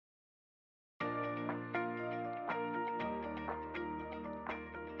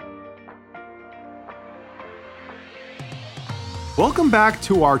Welcome back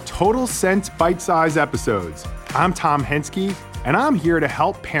to our Total Sense Bite-Size episodes. I'm Tom Henske, and I'm here to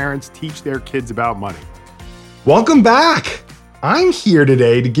help parents teach their kids about money. Welcome back. I'm here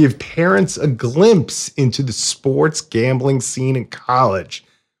today to give parents a glimpse into the sports gambling scene in college.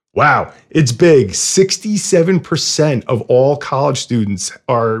 Wow, it's big. 67% of all college students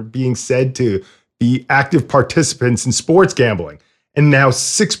are being said to be active participants in sports gambling. And now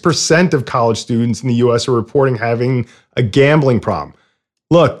 6% of college students in the US are reporting having a gambling problem.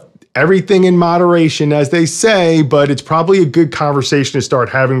 Look, everything in moderation, as they say, but it's probably a good conversation to start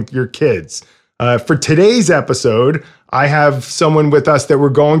having with your kids. For today's episode, I have someone with us that we're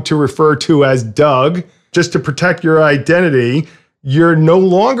going to refer to as Doug. Just to protect your identity, you're no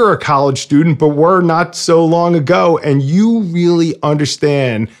longer a college student, but were not so long ago, and you really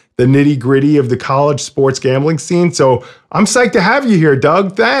understand the nitty-gritty of the college sports gambling scene. So I'm psyched to have you here,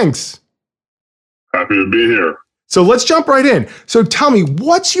 Doug. Thanks. Happy to be here. So let's jump right in. So tell me,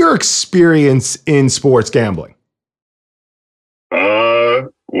 what's your experience in sports gambling?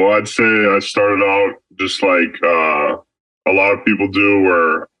 Well, I'd say I started out just like a lot of people do,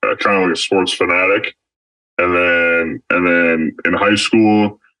 where kind of like a sports fanatic. And then in high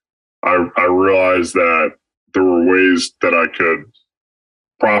school, I realized that there were ways that I could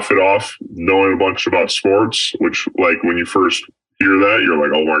profit off knowing a bunch about sports, which, like, when you first hear that, you're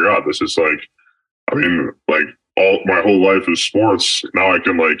like, oh my God, this is like, I mean, like, all my whole life is sports. Now I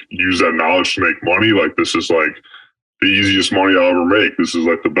can like use that knowledge to make money. Like, this is like the easiest money I'll ever make. This is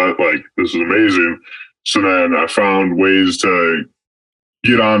like the best, like, this is amazing. So then I found ways to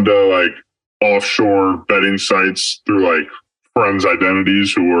get onto like offshore betting sites through like friends'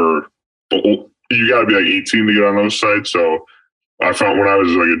 identities who were, you got to be like 18 to get on those sites. So I found when I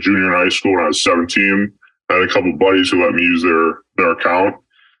was like a junior in high school, when I was 17, I had a couple of buddies who let me use their account.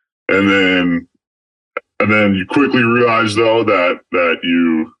 And then you quickly realize though that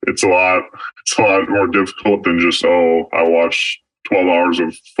it's a lot more difficult than just, oh, I watch 12 hours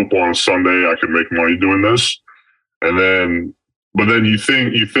of football on a Sunday, I can make money doing this. But then you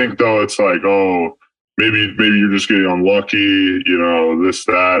think though, it's like, oh, maybe you're just getting unlucky, this,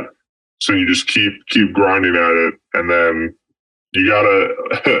 that. So you just keep grinding at it. And then you gotta,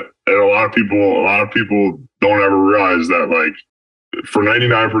 and a lot of people don't ever realize that, like, for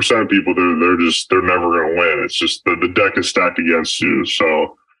 99% of people, they're never going to win. It's just the deck is stacked against you.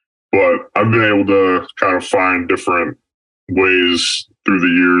 So, but I've been able to kind of find different ways through the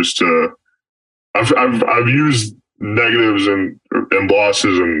years to, I've used negatives and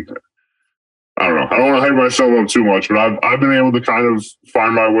losses, and I don't know. I don't want to hype myself up too much, but I've been able to kind of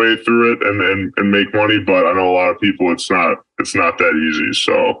find my way through it and make money. But I know a lot of people, it's not that easy.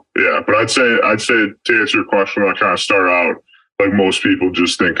 So yeah, but I'd say to answer your question, I kind of start out like most people,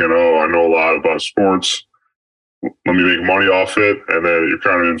 just thinking, oh, I know a lot about sports, let me make money off it, and then you're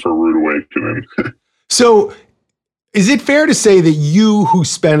kind of in for a rude awakening. So is it fair to say that you, who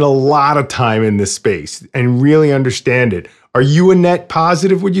spend a lot of time in this space and really understand it, are you a net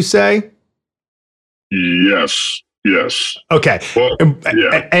positive, would you say? Yes. Okay. Well,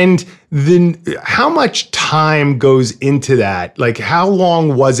 yeah. And then how much time goes into that? Like, how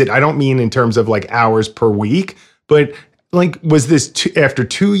long was it? I don't mean in terms of like hours per week, but like, was this after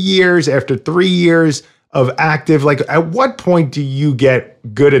 2 years, after 3 years of active? Like, at what point do you get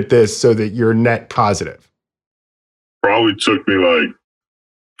good at this so that you're net positive? Probably took me like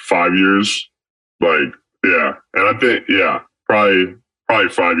 5 years. Like, yeah. And I think, yeah, probably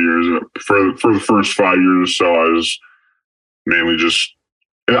 5 years. For the first 5 years or so, I was mainly just,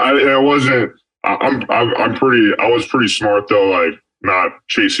 I was pretty smart though, like not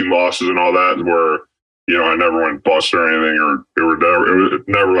chasing losses and all that, where, I never went bust or anything, or it was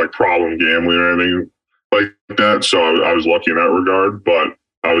never like problem gambling or anything like that. So I was lucky in that regard, but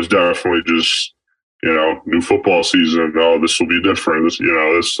I was definitely just, new football season. Oh, this will be different. This,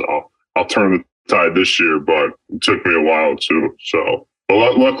 I'll turn the tide this year, but it took me a while too. So,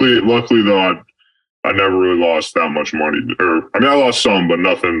 but luckily though, I never really lost that much money. I lost some, but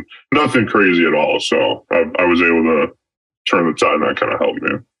nothing crazy at all. So I was able to turn the tide, and that kind of helped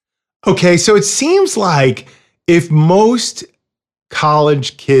me. Okay, so it seems like if most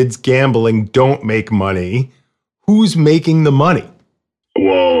college kids gambling don't make money, who's making the money?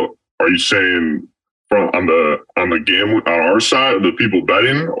 Well, are you saying on the gambling on our side, the people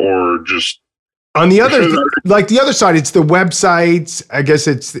betting, or just on the other, like the other side? It's the websites. I guess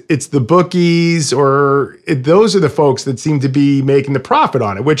it's the bookies, those are the folks that seem to be making the profit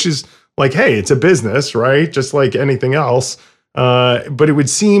on it, which is like, hey, it's a business, right? Just like anything else. But it would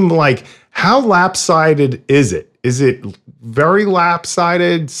seem like, how lopsided is it? Is it very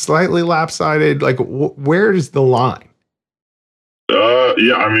lopsided, slightly lopsided? Like, where is the line?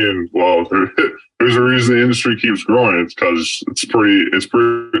 Yeah, I mean, well, there's a reason the industry keeps growing. It's because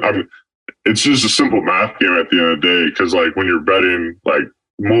I mean, it's just a simple math game at the end of the day. Because like when you're betting, like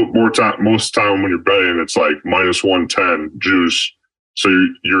most time when you're betting, it's like minus 110 juice. So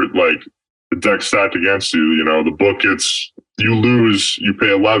you're like the deck stacked against you. You know, the book gets you lose, you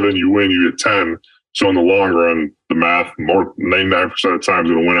pay 11, you win, you get 10. So in the long run, the math more 99% of the time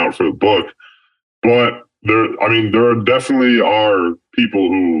is going to win out for the book. But there definitely are people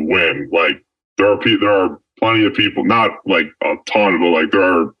who win. Like there are plenty of people, not like a ton, but like there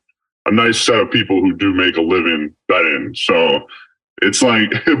are a nice set of people who do make a living betting. So it's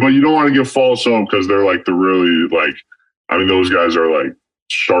like, but you don't want to give false hope because they're like the really like, I mean, those guys are like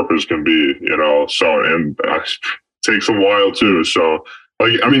sharp as can be, you know. So and it takes a while too. So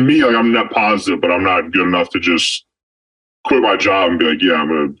like, I mean, me, like I'm net positive, but I'm not good enough to just quit my job and be like, yeah, I'm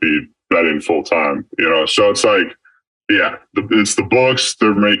going to be betting full time, you know? So it's like, yeah, it's the books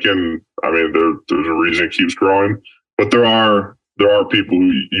they're making. I mean, there's a reason it keeps growing, but there are people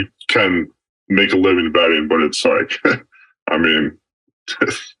who you can make a living betting, but it's like, I mean,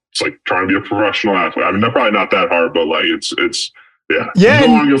 it's like trying to be a professional athlete. I mean, they're probably not that hard, but like it's yeah. Yeah. You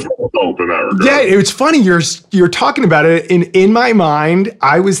don't want to give hope in that regard. Yeah, it's funny you're talking about it. In my mind,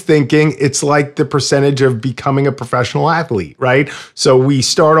 I was thinking it's like the percentage of becoming a professional athlete, right? So we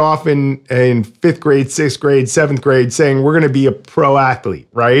start off in 5th grade, 6th grade, 7th grade saying we're going to be a pro athlete,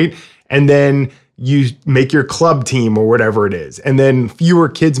 right? And then you make your club team or whatever it is. And then fewer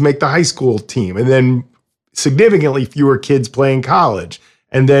kids make the high school team. And then significantly fewer kids play in college.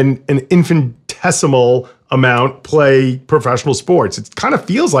 And then an infinitesimal amount play professional sports. It kind of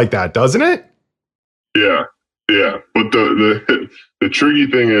feels like that, doesn't it? Yeah. But the tricky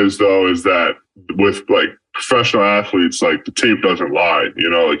thing is though, is that with like professional athletes, like the tape doesn't lie, you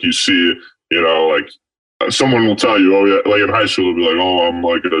know, like you see, you know, like someone will tell you, oh yeah, like in high school, they'll be like, oh, I'm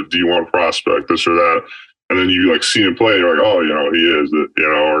like a D1 prospect, this or that. And then you like see him play, you're like, oh, you know, he is, you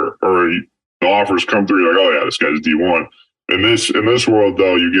know, or the offers come through, you're like, oh yeah, this guy's D1. In this world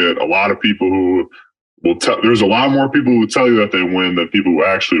though, you get a lot of people who will tell, there's a lot more people who tell you that they win than people who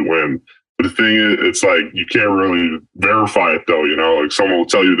actually win. But the thing is, it's like, you can't really verify it though, you know, like someone will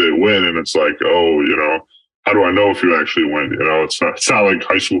tell you they win and it's like, oh, you know, how do I know if you actually win? You know, it's not like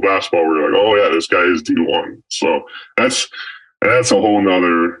high school basketball where you're like, oh yeah, this guy is D1. So that's a whole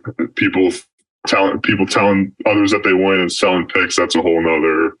nother people telling others that they win and selling picks. That's a whole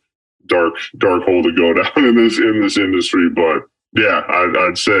nother dark hole to go down in this industry. But yeah,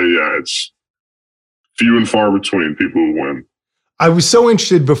 I'd say, yeah, it's few and far between people who win. I was so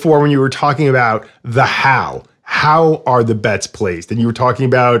interested before when you were talking about the how. How are the bets placed? And you were talking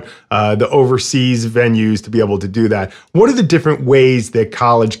about the overseas venues to be able to do that. What are the different ways that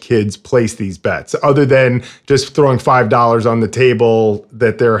college kids place these bets, other than just throwing $5 on the table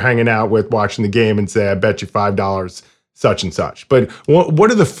that they're hanging out with watching the game and say, I bet you $5 such and such? But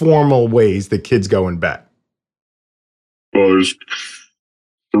what are the formal ways that kids go and bet? Well, there's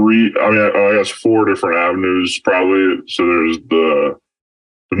I guess 4 different avenues probably. So there's the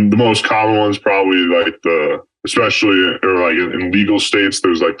most common ones probably like especially or like in legal states,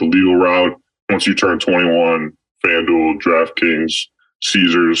 there's like the legal route. Once you turn 21, FanDuel, DraftKings,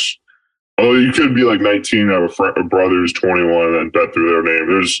 Caesars. Although you could be like 19, have a brother who's 21 and bet through their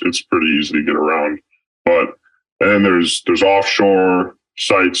name. It's pretty easy to get around. But and then there's offshore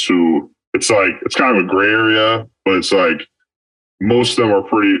sites who it's kind of a gray area, but it's like most of them are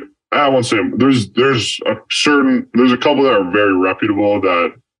pretty. I won't say there's a couple that are very reputable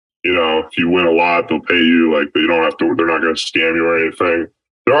that, you know, if you win a lot, they'll pay you. Like they're not going to scam you or anything.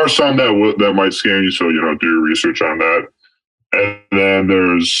 There are some that might scam you, so you know, do your research on that. And then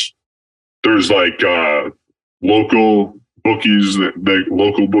there's like local bookies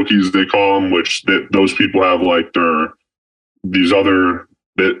they call them, which those people have like they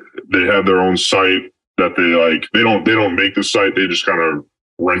have their own site that they don't make the site, they just kind of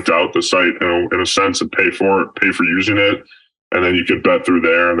rent out the site in a sense and pay for using it, and then you can bet through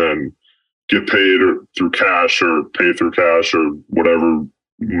there and then get paid through cash or pay through cash or whatever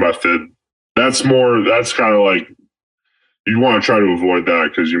method. That's kind of like, you want to try to avoid that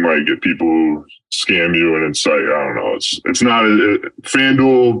because you might get people who scam you, and it's like, I don't know, it's not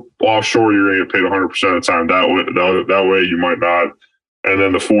FanDuel offshore, you're gonna get paid 100% of the time. That way you might not. And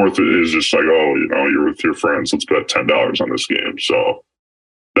then the fourth is just like, oh, you know, you're with your friends, let's bet $10 on this game. So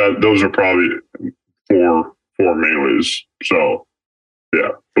those are probably four main ways. So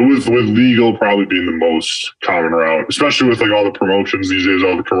yeah, but with legal probably being the most common route, especially with like all the promotions these days,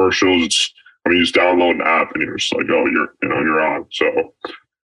 all the commercials. You just download an app and you're just like, oh, you're on. So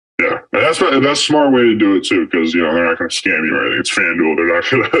Yeah, and that's a smart way to do it too, because they're not going to scam you or anything. It's FanDuel;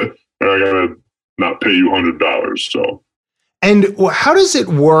 they're not going to not pay you $100. So, And how does it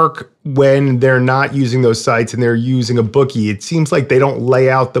work when they're not using those sites and they're using a bookie? It seems like they don't lay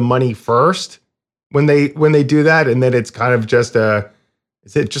out the money first when they do that, and then it's kind of just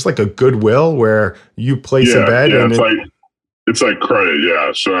is it just like a goodwill where you place a bet yeah, and it's like credit,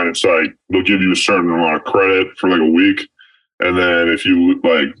 yeah. So and it's like they'll give you a certain amount of credit for like a week, and then if you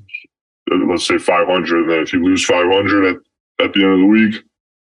like, let's say 500, then if you lose 500 at the end of the week,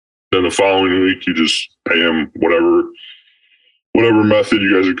 then the following week you just pay them whatever method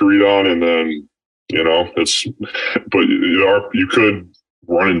you guys agreed on, and then it's. But you could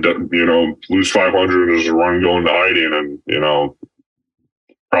run and lose 500 and just run go into hiding, and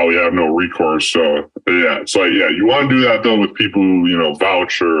probably have no recourse. So yeah, it's like, yeah, you want to do that though with people who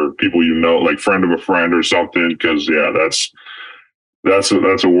vouch, or people like friend of a friend or something, because yeah, that's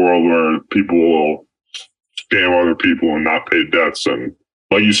a world where people will scam other people and not pay debts, and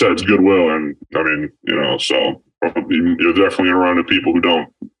like you said, it's goodwill, and I mean so you're definitely gonna run into people who don't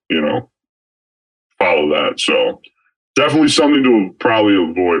follow that. So definitely something to probably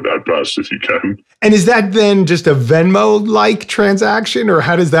avoid at best if you can. And is that then just a Venmo-like transaction, or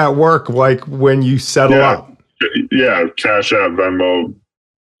how does that work? Like when you settle up? Yeah, Cash App, Venmo.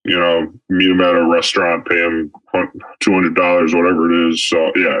 Meet them at a restaurant, pay them $200, whatever it is.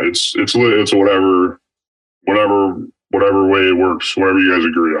 So yeah, it's whatever way it works, whatever you guys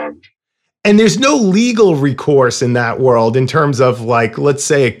agree on. And there's no legal recourse in that world in terms of, like, let's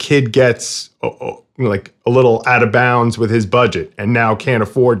say a kid gets like a little out of bounds with his budget and now can't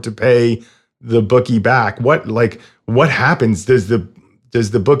afford to pay the bookie back. What happens? Does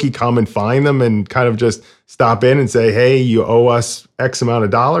the bookie come and find them and kind of just stop in and say, hey, you owe us X amount of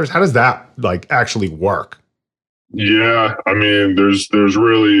dollars? How does that actually work? Yeah, I mean, there's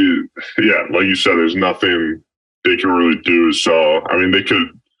really, yeah, like you said, there's nothing they can really do. So, I mean, they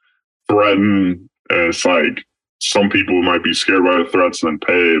could threaten, and it's like some people might be scared by the threats and then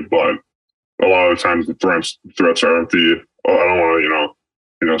pay, but a lot of times the threats are empty. I don't want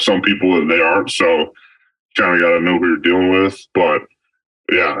to, some people they aren't. So, you kind of got to know who you're dealing with. But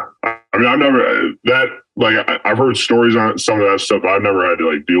yeah, I mean, I've heard stories on some of that stuff. I've never had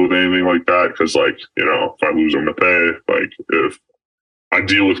to deal with anything like that, because if I lose them to pay, if I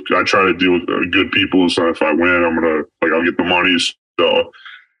try to deal with good people. So if I win, I'll get the money. So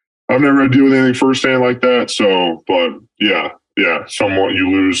I've never had to deal with anything firsthand like that. So, but yeah, someone you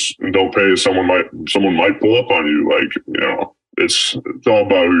lose and don't pay, someone might pull up on you. It's all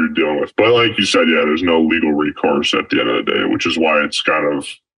about who you're dealing with. But like you said, yeah, there's no legal recourse at the end of the day, which is why it's kind of,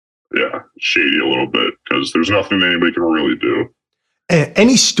 shady a little bit, because there's nothing anybody can really do.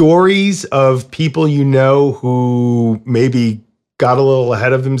 Any stories of people who maybe got a little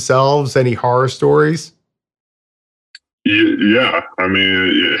ahead of themselves? Any horror stories? Yeah, I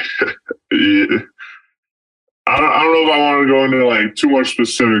mean, yeah. I don't know if I want to go into too much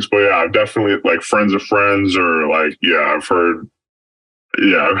specifics, but yeah, definitely friends of friends, or I've heard,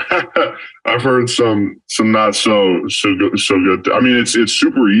 I've heard some not so good. I mean, it's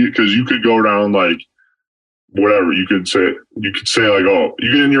super easy, because you could go down whatever you could say oh,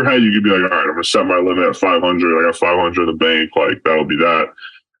 you get in your head, you could be like, all right, I'm gonna set my limit at 500. I got 500 in the bank, that'll be that.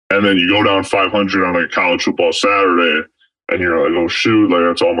 And then you go down 500 on a college football Saturday, and you're like, oh shoot,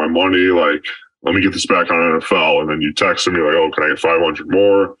 that's all my money. Let me get this back on NFL. And then you text them, you're like, oh, can I get 500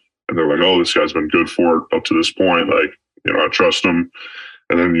 more? And they're like, oh, this guy's been good for it up to this point. I trust him.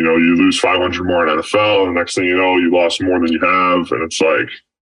 And then, you lose 500 more in NFL. And the next thing you know, you lost more than you have. And it's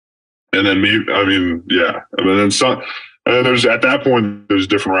and then and then some, and then at that point, there's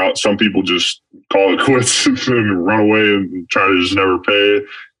different routes. Some people just call it quits and run away and try to just never pay.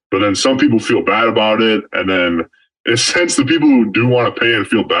 But then some people feel bad about it. And then, in a sense, the people who do want to pay and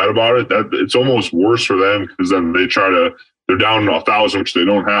feel bad about it, that it's almost worse for them, because then they're down 1,000, which they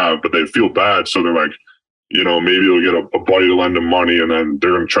don't have, but they feel bad. So they're like, maybe they'll get a buddy to lend them money, and then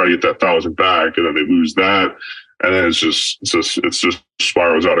they're going to try to get that 1,000 back, and then they lose that. And then it just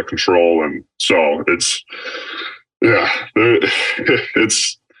spirals out of control. And so it's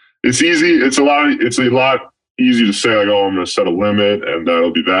easy. It's a lot easy to say oh, I'm going to set a limit and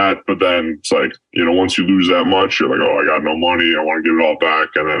that'll be that. But then it's once you lose that much, you're like, oh, I got no money. I want to give it all back.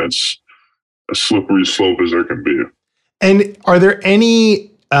 And then it's a slippery slope as there can be. And are there any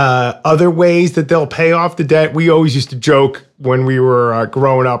other ways that they'll pay off the debt? We always used to joke when we were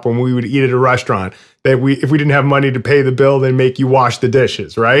growing up, when we would eat at a restaurant, that if we didn't have money to pay the bill, they'd make you wash the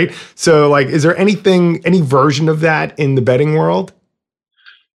dishes, right? So is there any version of that in the betting world?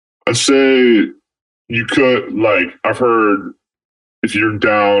 I'd say you could, I've heard if you're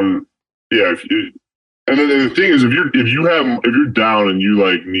down, yeah, if you, and then the thing is, if you're down and you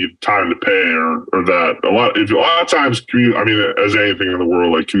like need time to pay or that a lot of times, I mean, as anything in the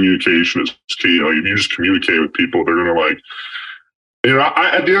world, like communication is key. Like if you just communicate with people, they're gonna like,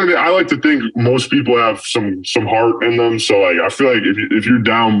 at the end of the day, I like to think most people have some heart in them. So like, I feel like if you're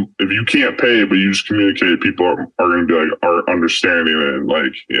down, if you can't pay, but you just communicate, people are going to be like, are understanding it. And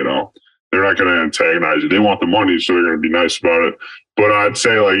like, they're not going to antagonize you. They want the money, so they're going to be nice about it. But I'd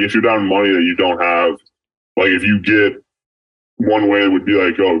say like, if you're down money that you don't have, like if you get, one way would be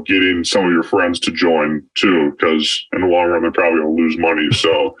like, oh, getting some of your friends to join too, because in the long run, they're probably going to lose money.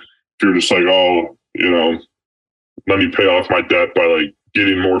 So if you're just like, oh, let me pay off my debt by like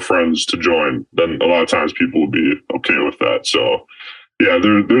getting more friends to join, then a lot of times people will be okay with that. So yeah,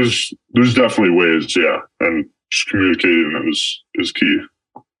 there's definitely ways. Yeah. And just communicating is key.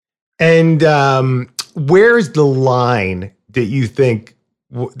 And where's the line that you think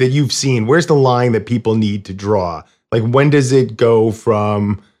that you've seen? Where's the line that people need to draw? Like, when does it go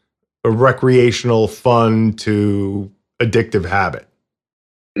from a recreational fun to addictive habit?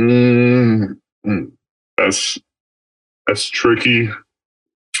 That's tricky.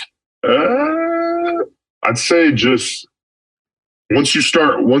 I'd say just once you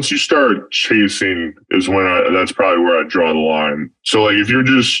start chasing is when that's probably where I draw the line. So like if you're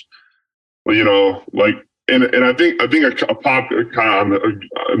just, like, and I think a pop kind of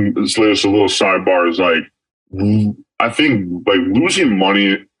on this latest a little sidebar is like, I think like losing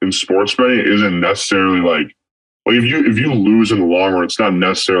money in sports betting isn't necessarily like if you lose in the long run, it's not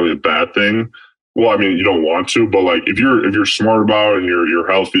necessarily a bad thing. Well, I mean, you don't want to, but like if you're smart about it and you're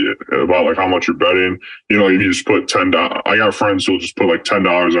healthy about like how much you're betting, if you just put $10. I got friends who'll just put like $10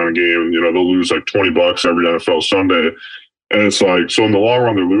 on a game, and they'll lose like $20 every NFL Sunday, and it's like, so in the long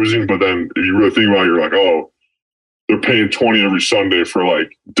run they're losing, but then if you really think about it, you're like, oh, they're paying 20 every Sunday for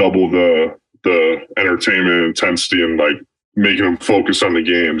like double the entertainment intensity and like making them focus on the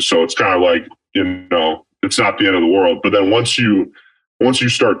game. So it's kind of like, it's not the end of the world. But then once you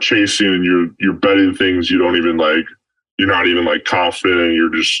start chasing and you're betting things you don't even like, you're not even like confident, and you're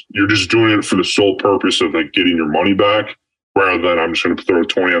just doing it for the sole purpose of like getting your money back rather than I'm just going to throw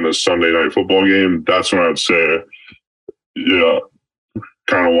 20 on this Sunday night football game. That's when I'd say, yeah,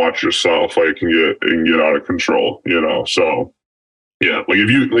 kind of watch yourself. Like it can get out of control, So yeah, like if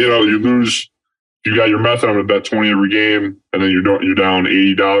you lose, if you got your method, I'm going to bet 20 every game, and then you're down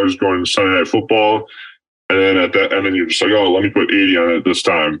 $80 going to Sunday night football. And then you're just like, oh, let me put 80 on it this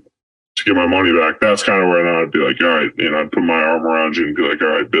time to get my money back. That's kind of where then I'd be like, all right, I'd put my arm around you and be like, all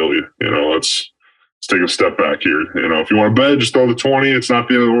right, Billy, let's take a step back here. If you want to bet, just throw the 20. It's not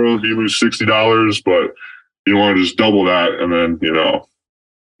the end of the world if you lose $60, but you want to just double that, and then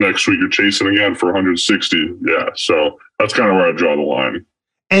next week you're chasing again for 160. Yeah, so that's kind of where I draw the line.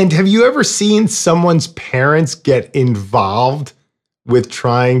 And have you ever seen someone's parents get involved with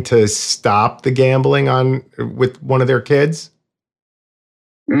trying to stop the gambling with one of their kids?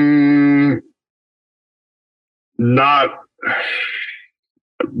 Not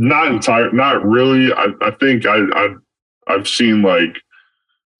really. I think I've seen like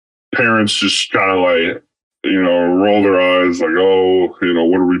parents just kind of like, roll their eyes like, oh,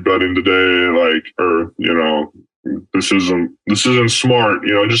 what are we betting today? Like, or, this isn't smart,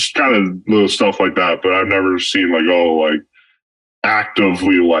 just kind of little stuff like that. But I've never seen like, oh, like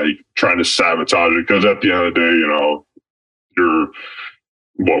actively like trying to sabotage it. Because at the end of the day, we're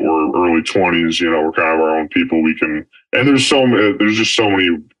early 20s, we're kind of our own people. And there's just so many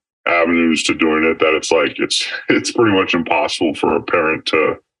avenues to doing it that it's like, it's pretty much impossible for a parent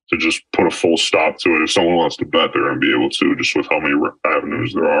to just put a full stop to it. If someone wants to bet, they're going to be able to, just with how many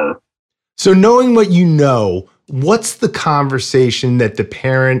avenues there are. So knowing what you know, what's the conversation that the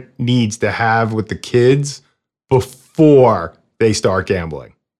parent needs to have with the kids before they start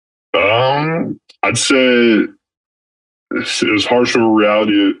gambling? I'd say, as harsh of a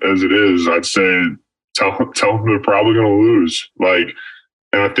reality as it is, I'd say tell them they're probably going to lose. Like,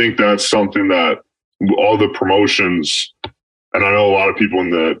 and I think that's something that all the promotions, and I know a lot of people in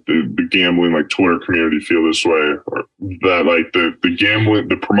the gambling like Twitter community feel this way, or that like the gambling,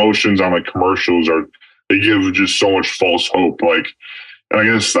 the promotions on like commercials they give just so much false hope. Like, and I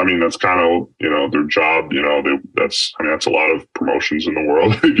guess, that's kind of, their job, that's a lot of promotions in the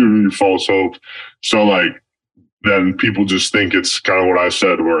world. They give you false hope. So like, then people just think it's kind of what I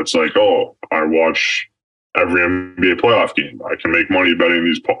said, where it's like, oh, I watch every NBA playoff game, I can make money betting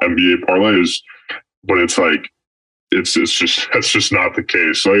these NBA parlays. But it's like, that's just not the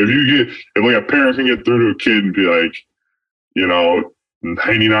case. Like if like a parent can get through to a kid and be like,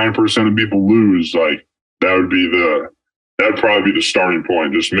 99% of people lose, like that would be that'd probably be the starting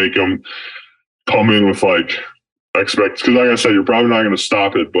point. Just make them come in with like because like I said, you're probably not going to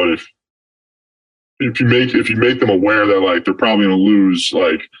stop it, but if you make them aware that like they're probably going to lose,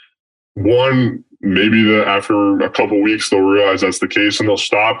 like one, maybe after a couple of weeks they'll realize that's the case and they'll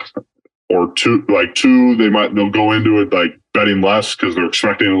stop, or two, they'll go into it like betting less because they're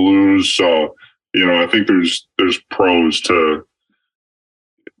expecting to lose. So I think there's pros to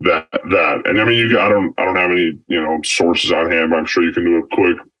that. And I mean, I don't have any sources on hand, but I'm sure you can do a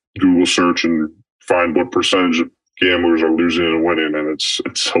quick Google search and find what percentage of gamblers are losing and winning, and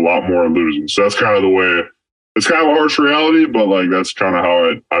it's a lot more losing. So that's kind of the way. It's kind of a harsh reality, but like that's kind of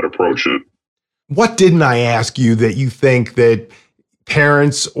how I'd approach it. What didn't I ask you that you think that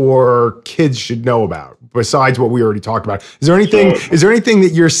parents or kids should know about besides what we already talked about? Is there anything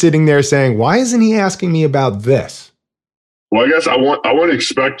that you're sitting there saying, why isn't he asking me about this? Well, I guess I wouldn't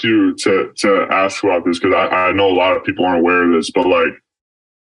expect you to ask about this because I know a lot of people aren't aware of this, but like,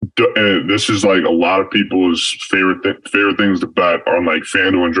 and this is like a lot of people's favorite things to bet on like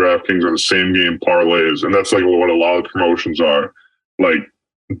FanDuel and DraftKings on the same game parlays, and that's like what a lot of promotions are. Like,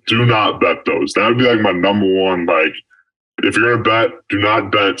 do not bet those. That would be like my number one. Like, if you're gonna bet, do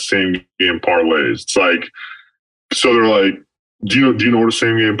not bet same game parlays. It's like, so they're like, do you know what a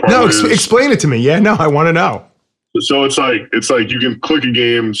same game parlay is? No, explain it to me. Yeah, no, I want to know. So it's like you can click a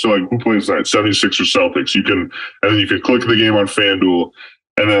game. So like, who plays tonight? 76ers Celtics. And then you can click the game on FanDuel.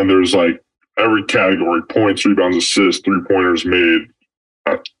 And then there's like every category: points, rebounds, assists, 3-pointers made,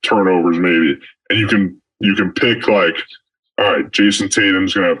 turnovers maybe. And you can pick like, all right, Jason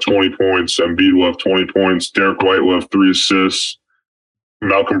Tatum's gonna have 20 points, Embiid will have 20 points, Derek White will have 3 assists,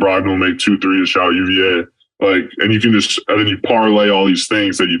 Malcolm Brogdon will make 2 threes, shout out UVA. Like, and then you parlay all these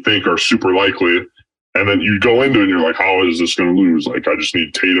things that you think are super likely, and then you go into it and you're like, how is this gonna lose? Like, I just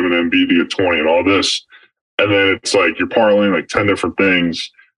need Tatum and Embiid to get 20 and all this. And then it's like you're parlaying like 10 different things.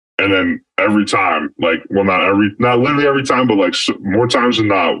 And then every time, like, well, not literally every time, but like more times than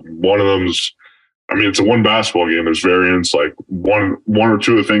not, one of them's, I mean, it's a one basketball game. There's variance. Like one or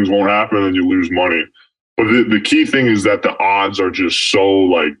two of the things won't happen and then you lose money. But the key thing is that the odds are just so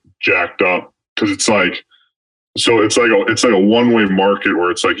like jacked up because it's like a one-way market where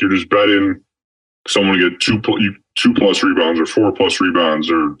it's like you're just betting someone to get 2+ rebounds or 4+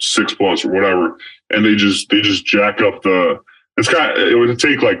 rebounds or 6+ or whatever. And they just jack up it would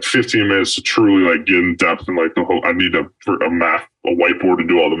take like 15 minutes to truly like get in depth and like I need a whiteboard to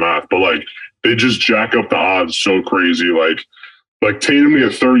do all the math, but like they just jack up the odds so crazy. Like Tatum to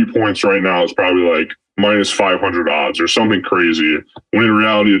get 30 points right now is probably like -500 odds or something crazy. When in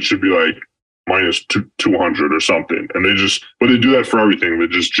reality it should be like -200 or something. And but they do that for everything. They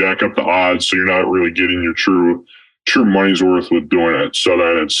just jack up the odds so you're not really getting your true money's worth with doing it. So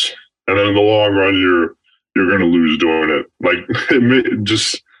then and then in the long run, you're going to lose doing it. Like,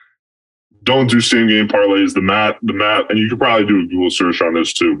 just don't do same game parlays. The math, and you could probably do a Google search on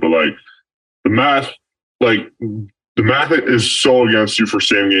this too. But like the math is so against you for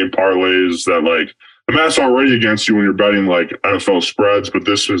same game parlays that like the math's already against you when you're betting like NFL spreads. But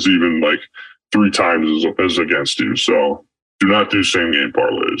this is even like 3 times as against you. So do not do same game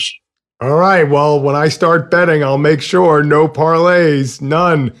parlays. All right. Well, when I start betting, I'll make sure no parlays,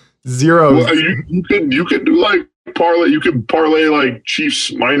 none. Zeros. Well, you could do like parlay. You could parlay like Chiefs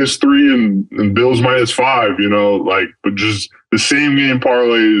 -3 and Bills -5. Like, but just the same game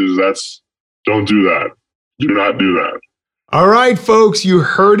parlays. Don't do that. Do not do that. All right, folks, you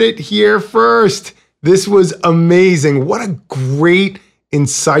heard it here first. This was amazing. What a great,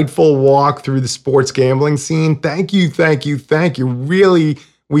 insightful walk through the sports gambling scene. Thank you. Really,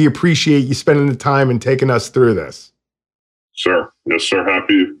 we appreciate you spending the time and taking us through this. Sure. Yes, sir.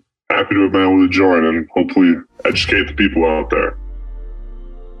 Happy to have been able to join and hopefully educate the people out there.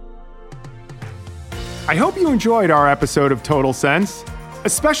 I hope you enjoyed our episode of Total Sense. A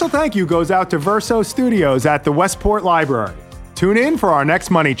special thank you goes out to Verso Studios at the Westport Library. Tune in for our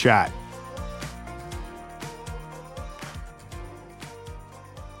next Money Chat.